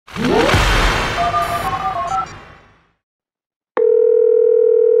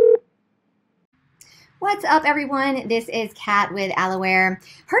What's up, everyone? This is Kat with Aloware.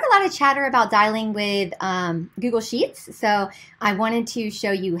 Heard a lot of chatter about dialing with Google Sheets, so I wanted to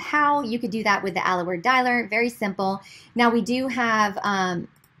show you how you could do that with the Aloware dialer. Very simple. Now, we do have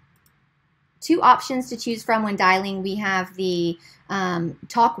two options to choose from when dialing. We have the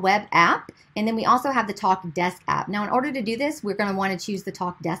Talk Web app, and then we also have the Talk Desk app. Now, in order to do this, we're going to want to choose the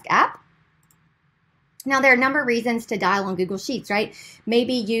Talk Desk app. Now, there are a number of reasons to dial on Google Sheets, right?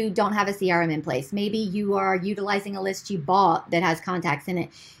 Maybe you don't have a CRM in place. Maybe you are utilizing a list you bought that has contacts in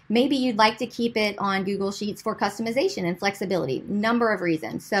it. Maybe you'd like to keep it on Google Sheets for customization and flexibility. Number of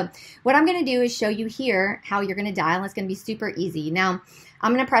reasons. So what I'm going to do is show you here how you're going to dial. It's going to be super easy. Now,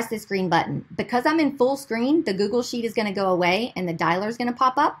 I'm going to press this green button. Because I'm in full screen, the Google Sheet is going to go away and the dialer is going to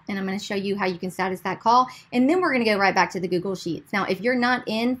pop up, and I'm going to show you how you can status that call, and then we're going to go right back to the Google Sheets. Now, if you're not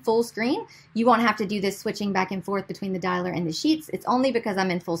in full screen, you won't have to do this switching back and forth between the dialer and the Sheets. It's only because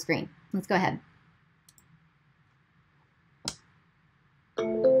I'm in full screen. Let's go ahead.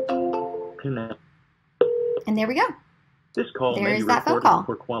 And there we go. This call There's that phone call.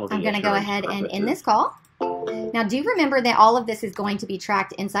 I'm going to go ahead and end this call. Now, do remember that all of this is going to be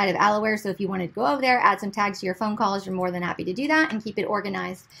tracked inside of Aloware, so if you wanted to go over there, add some tags to your phone calls, you're more than happy to do that and keep it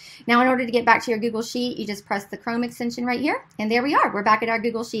organized. Now, in order to get back to your Google Sheet, you just press the Chrome extension right here, and there we are. We're back at our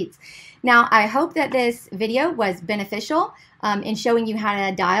Google Sheets. Now, I hope that this video was beneficial in showing you how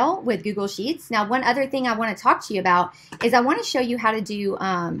to dial with Google Sheets. Now, one other thing I want to talk to you about is I want to show you how to do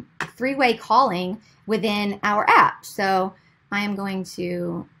three-way calling within our app. So I am going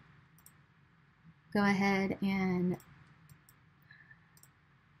to go ahead and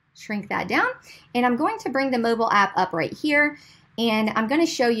shrink that down. And I'm going to bring the mobile app up right here. And I'm going to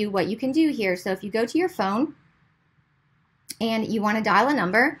show you what you can do here. So if you go to your phone and you want to dial a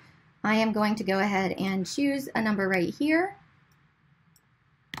number, I am going to go ahead and choose a number right here.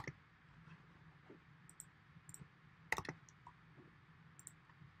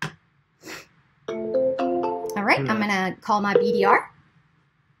 All right, I'm going to call my BDR.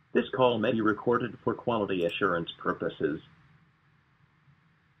 This call may be recorded for quality assurance purposes.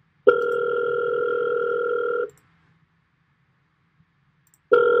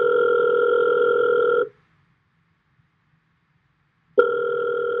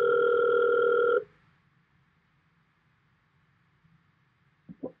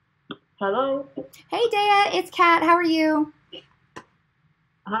 Hello. Hey, Dea, it's Kat. How are you?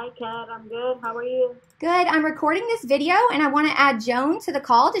 Hi, Kat. I'm good. How are you? Good. I'm recording this video, and I want to add Joan to the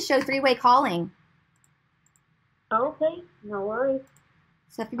call to show three-way calling. Okay. No worries.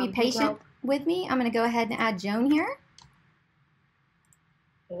 So if you be patient with me, I'm going to go ahead and add Joan here.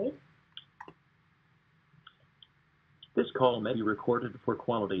 Okay. This call may be recorded for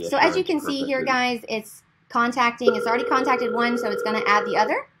quality assurance So as you can see here, guys, it's contacting. It's already contacted one, so it's going to add the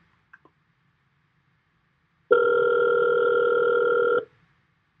other.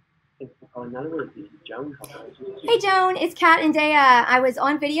 Hey, Joan, it's Kat and Dea. I was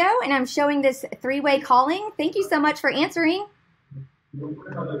on video, and I'm showing this three-way calling. Thank you so much for answering.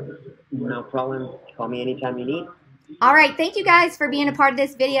 No problem. Call me anytime you need. All right. Thank you, guys, for being a part of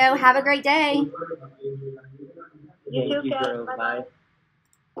this video. Have a great day. You too, Kat. Bye.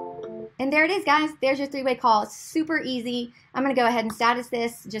 And there it is, guys. There's your three-way call. It's super easy. I'm going to go ahead and status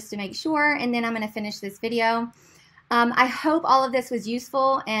this just to make sure, and then I'm going to finish this video. I hope all of this was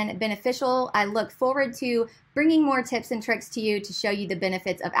useful and beneficial. I look forward to bringing more tips and tricks to you to show you the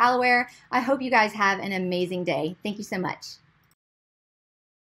benefits of Aloware. I hope you guys have an amazing day. Thank you so much.